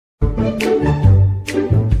Assalamualaikum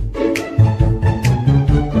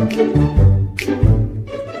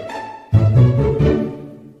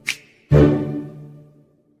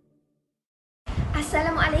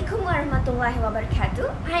warahmatullahi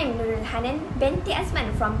wabarakatuh. I'm Nurul Hanan, Binti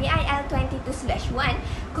Azman from BIL 22/1,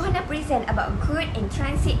 gonna present about good in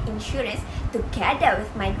transit insurance together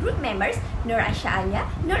with my group members Nuraisya, Aalea,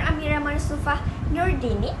 Nuramira, Marsufah,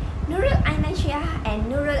 Nurdini, Nurul, Najihah,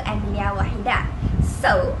 and Nurul, Emylia, Wahida.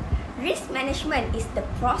 So, risk management is the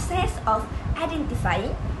process of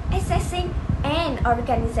identifying, assessing, and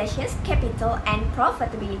organization's capital and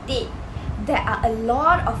profitability. There are a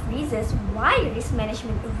lot of reasons why risk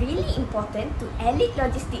management really important to elite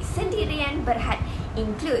logistics sendirian berhad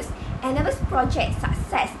includes enables project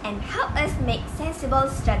success and help us make sensible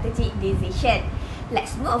strategic decision.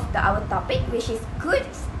 Let's move to our topic, which is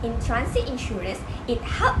goods in transit insurance. It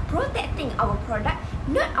helps protecting our product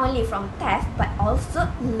not only from theft but also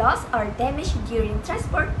loss or damage during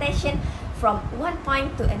transportation from one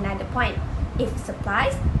point to another point. If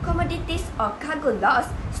supplies, commodities, or cargo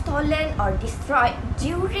lost, stolen, or destroyed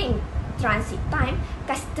during transit time,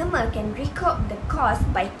 customer can recoup the cost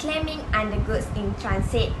by claiming under goods in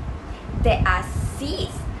transit. There are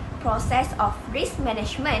C's, process of risk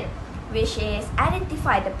management, which is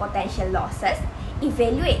identify the potential losses,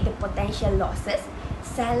 evaluate the potential losses,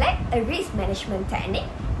 select a risk management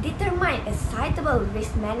technique, determine a suitable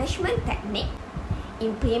risk management technique,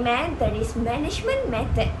 implement the risk management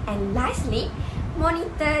method, and lastly,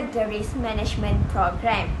 monitor the risk management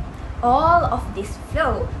program. All of this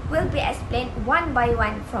flow will be explained one by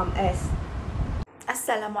one from us.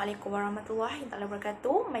 Assalamualaikum warahmatullahi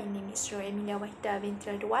wabarakatuh. My name is Emylia Wahida Binti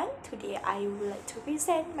Raduan. Today I would like to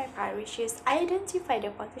present my part, which is identify the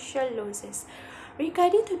potential losses.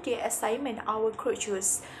 Regarding to the assignment, our crew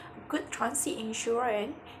choose good transit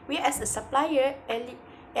insurance. We as a supplier,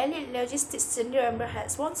 elite logistics sendirian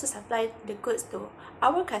berhad wants to supply the goods to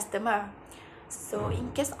our customer. So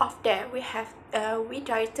in case of that, we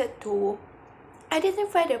directed to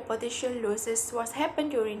identify the potential losses what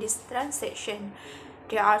happened during this transaction.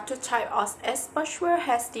 There are two types of exposure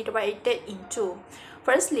has divided into.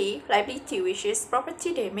 Firstly, liability, which is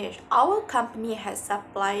property damage. Our company has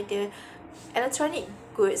supplied the electronic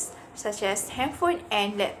goods such as handphone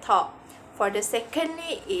and laptop. For the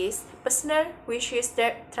secondly is personal, which is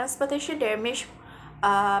the transportation damage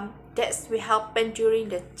that will happen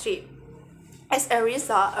during the trip. As a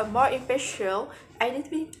result, a more impartial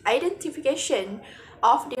identification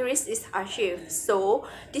of the risk is achieved. So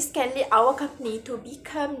this can lead our company to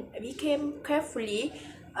become carefully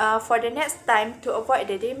for the next time to avoid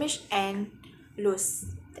the damage and loss.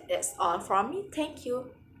 That's all from me. Thank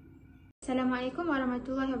you. Assalamualaikum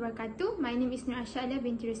warahmatullahi wabarakatuh. My name is Nuraisya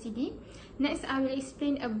binti Rosidi. Next, I will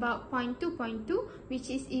explain about point 2.2, which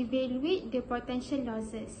is evaluate the potential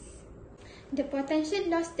losses. The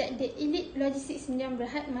potential loss that the elite logistics sendirian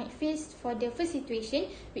berhad might face for the first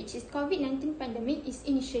situation, which is COVID-19 pandemic, is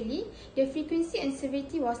initially the frequency and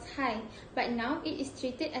severity was high, but now it is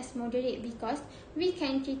treated as moderate because we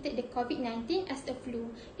can treat the COVID-19 as a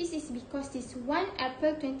flu. This is because this 1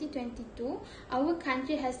 April 2022, our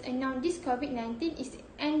country has announced this COVID-19 is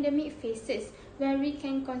endemic phases where we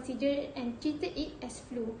can consider and treat it as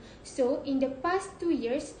flu. So in the past 2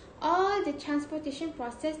 years, all the transportation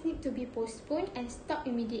process need to be postponed and stopped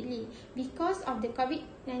immediately because of the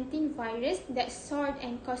COVID-19 virus that soared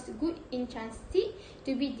and caused goods in transit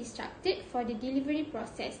to be disrupted for the delivery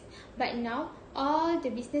process. But now, all the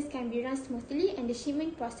business can be run smoothly and the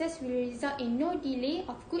shipment process will result in no delay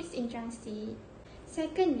of goods in transit.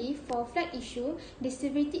 Secondly, for flood issue, the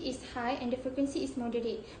severity is high and the frequency is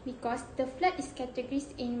moderate because the flood is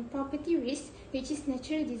categorized in property risk, which is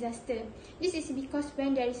natural disaster. This is because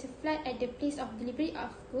when there is a flood at the place of delivery of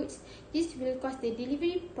goods, this will cause the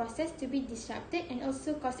delivery process to be disrupted and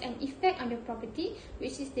also cause an effect on the property,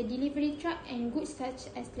 which is the delivery truck, and goods such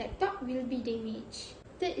as laptop will be damaged.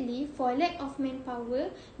 Thirdly, for lack of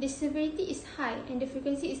manpower, the severity is high and the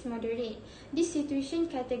frequency is moderate. This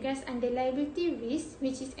situation categorized under liability risk,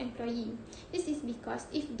 which is employee. This is because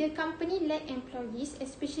if the company lack employees,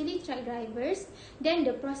 especially truck drivers, then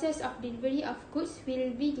the process of delivery of goods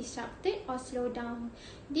will be disrupted or slowed down.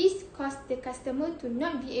 This causes the customer to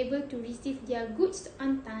not be able to receive their goods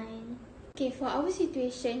on time. Okay, for our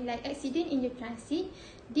situation, like accident in the transit,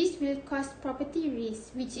 this will cause property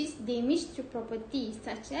risk, which is damage to property,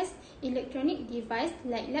 such as electronic device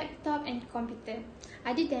like laptop and computer.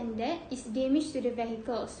 Other than that, is damage to the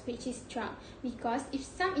vehicles, which is truck, because if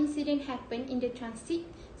some incident happen in the transit,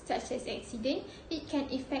 such as accident, it can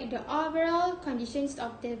affect the overall conditions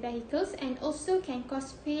of the vehicles and also can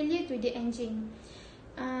cause failure to the engine.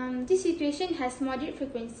 This situation has moderate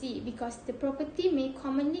frequency because the property may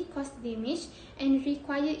commonly cause damage and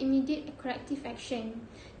require immediate corrective action.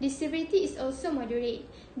 The severity is also moderate.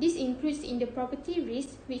 This includes in the property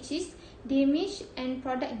risk, which is damage and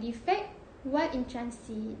product defect while in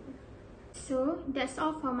transit. So that's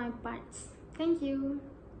all for my parts. Thank you.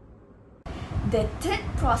 The third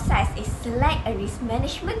process is select a risk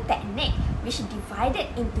management technique which divided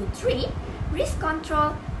into three: risk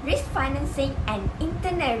control, risk financing, and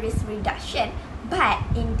internal risk reduction. But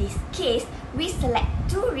in this case, we select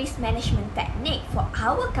two risk management techniques for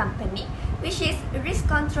our company, which is risk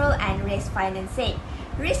control and risk financing.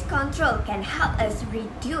 Risk control can help us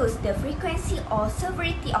reduce the frequency or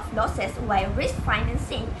severity of losses, while risk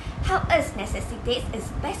financing help us necessitate a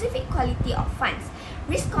specific quality of funds.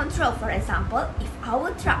 Risk control, for example, if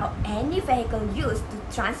our truck or any vehicle used to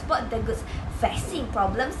transport the goods facing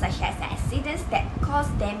problems such as accidents that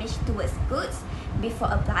cause damage towards goods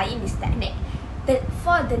before applying this technique.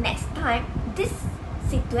 For the next time, this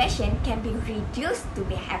situation can be reduced to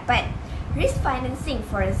be happen. Risk financing,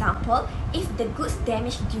 for example, if the goods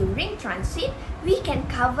damaged during transit, we can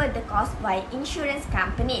cover the cost by insurance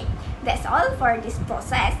company. That's all for this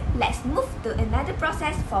process. Let's move to another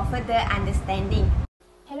process for further understanding.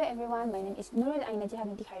 Hello everyone, my name is Nurul. I'm Najihah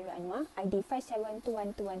Binti Khairul Anuar, ID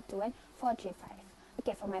 5721212145.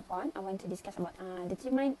 Okay, for my point, I want to discuss about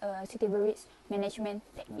determine a suitable risk management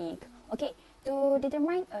technique. Okay, to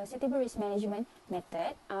determine a suitable risk management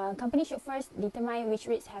method, company should first determine which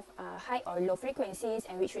risks have high or low frequencies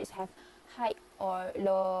and which risks have high or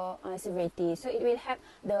low severity. So it will help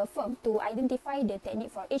the firm to identify the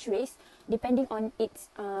technique for each risk depending on its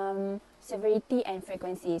severity and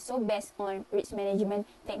frequency. So based on risk management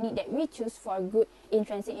technique that we choose for good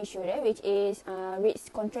in-transit insurance, which is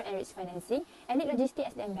risk control and risk financing, Elite Logistics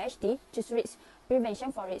as the MHD choose risk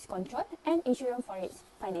prevention for risk control and insurance for risk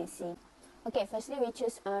financing. Okay, firstly we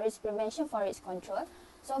choose risk prevention for risk control.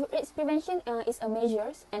 So risk prevention is a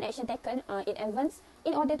measures and action taken in advance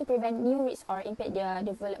in order to prevent new risks or impede their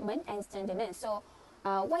development and strengthening. So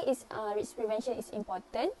why is risk prevention is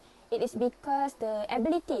important? It is because the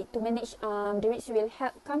ability to manage the risk will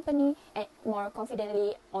help company act more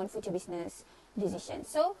confidently on future business decisions.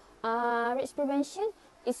 So risk prevention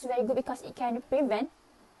is very good because it can prevent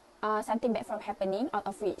something bad from happening out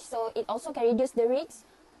of risk. So it also can reduce the risk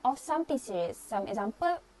of something serious. Some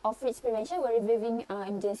example of risk prevention were reviewing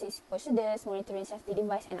emergency procedures, monitoring safety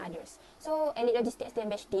device, and others. So Elite Logistics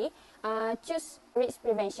DMHD choose risk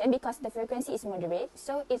prevention because the frequency is moderate.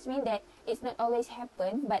 So it means that it's not always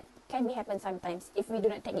happen, but can be happen sometimes if we do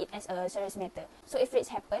not take it as a serious matter. So if risks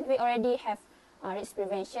happen, we already have risk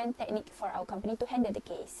prevention technique for our company to handle the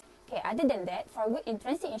case. Okay, other than that, for good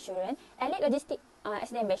in-transit insurance, Elite Logistics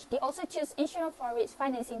SDMHD also choose insurance for risk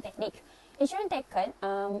financing technique. Insurance taken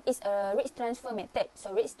is a risk transfer method.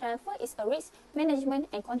 So risk transfer is a risk management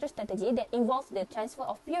and control strategy that involves the transfer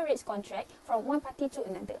of pure risk contract from one party to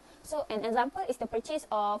another. So an example is the purchase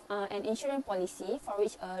of an insurance policy for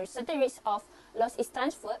which a certain risk of loss is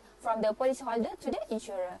transferred from the policyholder to the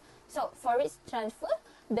insurer. So for risk transfer,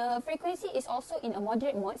 the frequency is also in a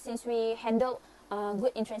moderate mode since we handle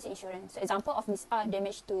good in-transit insurance. So example of this are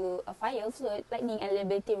damage to a fire, flood, lightning, and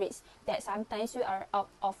liability risks that sometimes we are out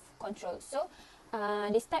of control. So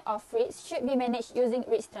this type of risk should be managed using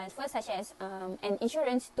risk transfer, such as an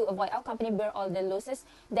insurance to avoid our company bear all the losses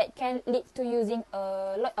that can lead to using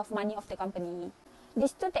a lot of money of the company.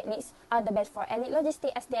 These two techniques are the best for Elite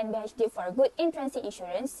Logistics as the NBHD for good in-transit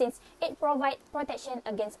insurance since it provides protection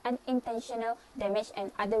against unintentional damage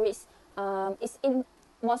and other risks is in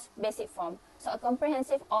most basic form. So a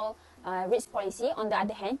comprehensive all risk policy, on the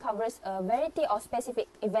other hand, covers a variety of specific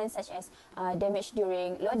events such as damage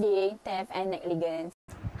during loading, theft, and negligence.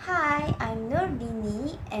 Hi, I'm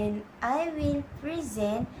Nurdini and I will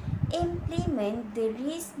present implement the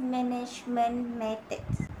risk management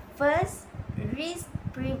methods. First, risk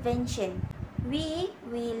prevention. We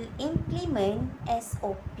will implement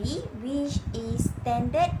SOP, which is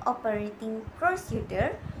standard operating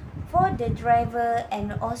procedure for the driver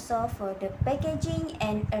and also for the packaging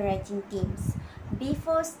and arranging teams.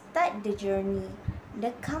 Before start the journey,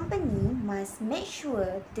 the company must make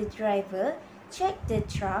sure the driver check the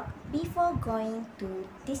truck before going to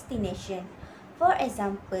destination. For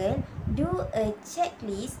example, do a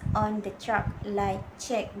checklist on the truck like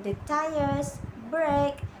check the tires,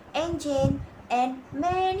 brake, engine, and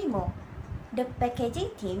many more. The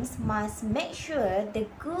packaging teams must make sure the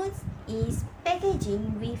goods is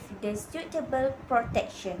packaging with the suitable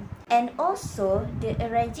protection. And also, the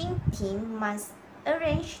arranging team must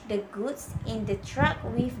arrange the goods in the truck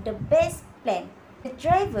with the best plan. The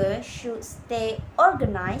driver should stay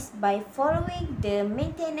organized by following the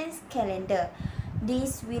maintenance calendar.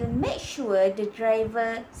 This will make sure the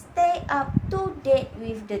driver stay up to date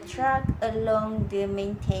with the truck along the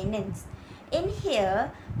maintenance. In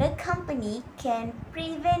here, the company can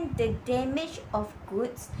prevent the damage of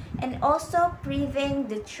goods and also prevent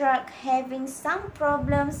the truck having some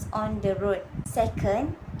problems on the road.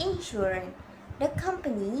 Second, insurance. The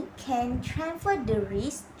company can transfer the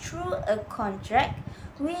risk through a contract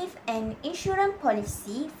with an insurance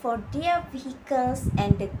policy for their vehicles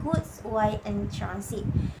and the goods while in transit.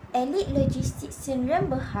 Elite Logistics Sdn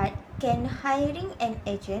Bhd can hiring an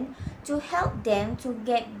agent to help them to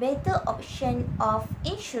get better option of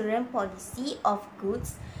insurance policy of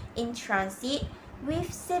goods in transit with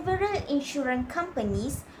several insurance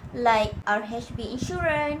companies like RHB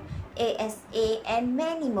Insurance, ASA and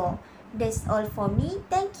many more. That's all for me.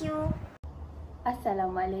 Thank you.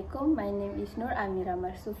 Assalamualaikum, my name is Nuramira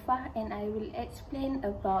Marsufah and I will explain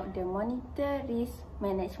about the Monitor Risk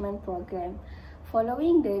Management Program.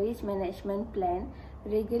 Following the risk management plan,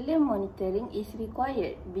 regular monitoring is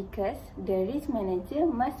required because the risk manager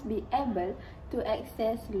must be able to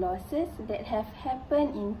assess losses that have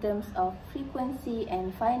happened in terms of frequency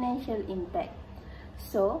and financial impact.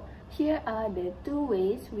 So, here are the two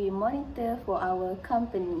ways we monitor for our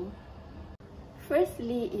company.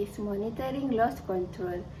 Firstly is monitoring loss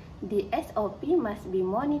control. The SOP must be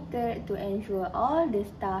monitored to ensure all the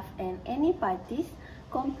staff and any parties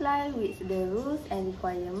comply with the rules and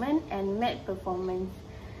requirements and met performance.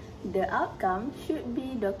 The outcome should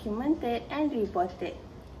be documented and reported.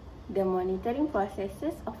 The monitoring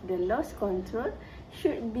processes of the loss control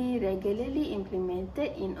should be regularly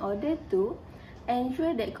implemented in order to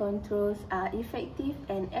ensure that controls are effective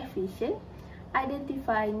and efficient,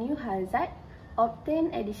 identify new hazards, obtain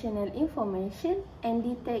additional information and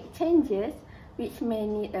detect changes which may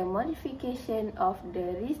need a modification of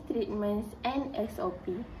the risk treatments and SOP.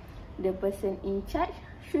 The person in charge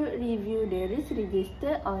should review the risk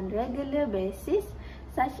register on regular basis,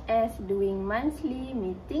 such as doing monthly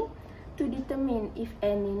meeting to determine if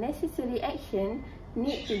any necessary action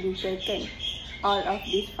need to be taken. All of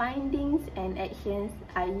these findings and actions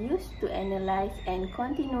are used to analyze and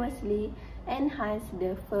continuously enhance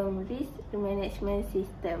the firm risk management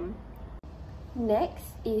system.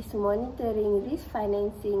 Next is monitoring risk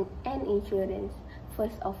financing and insurance.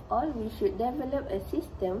 First of all, we should develop a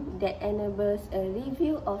system that enables a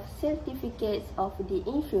review of certificates of the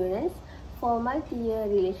insurance for multi-year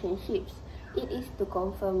relationships. It is to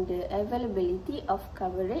confirm the availability of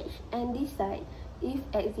coverage and decide if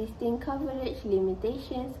existing coverage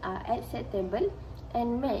limitations are acceptable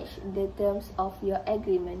and match the terms of your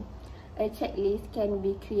agreement. A checklist can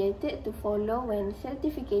be created to follow when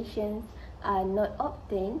certifications are not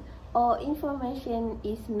obtained or information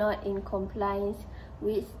is not in compliance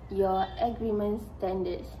with your agreement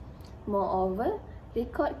standards. Moreover,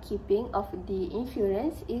 record keeping of the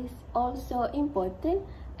insurance is also important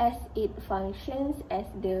as it functions as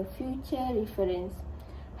the future reference.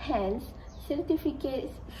 Hence,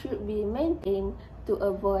 certificates should be maintained to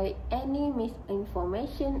avoid any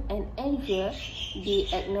misinformation and ensure the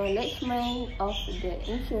acknowledgement of the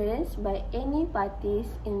insurance by any parties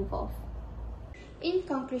involved. In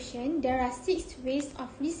conclusion, there are 6 ways of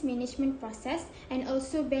risk management process and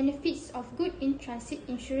also benefits of good in-transit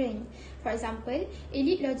insurance. For example,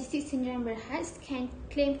 Elite Logistics Sdn Bhd can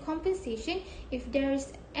claim compensation if there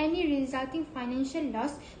is any resulting financial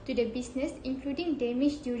loss to the business, including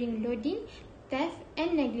damage during loading, theft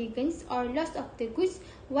and negligence, or loss of the goods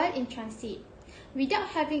while in transit. Without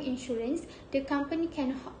having insurance, the company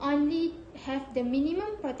can only have the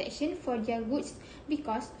minimum protection for their goods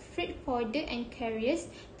because freight forwarder and carriers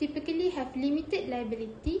typically have limited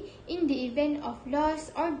liability in the event of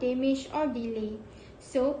loss or damage or delay.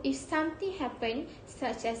 So, if something happens,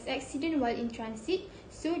 such as accident while in transit,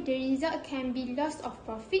 so the result can be loss of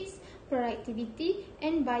profits, productivity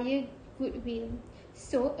and buyer goodwill.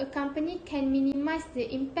 So, a company can minimize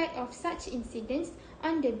the impact of such incidents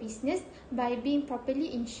on the business by being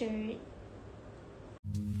properly insured.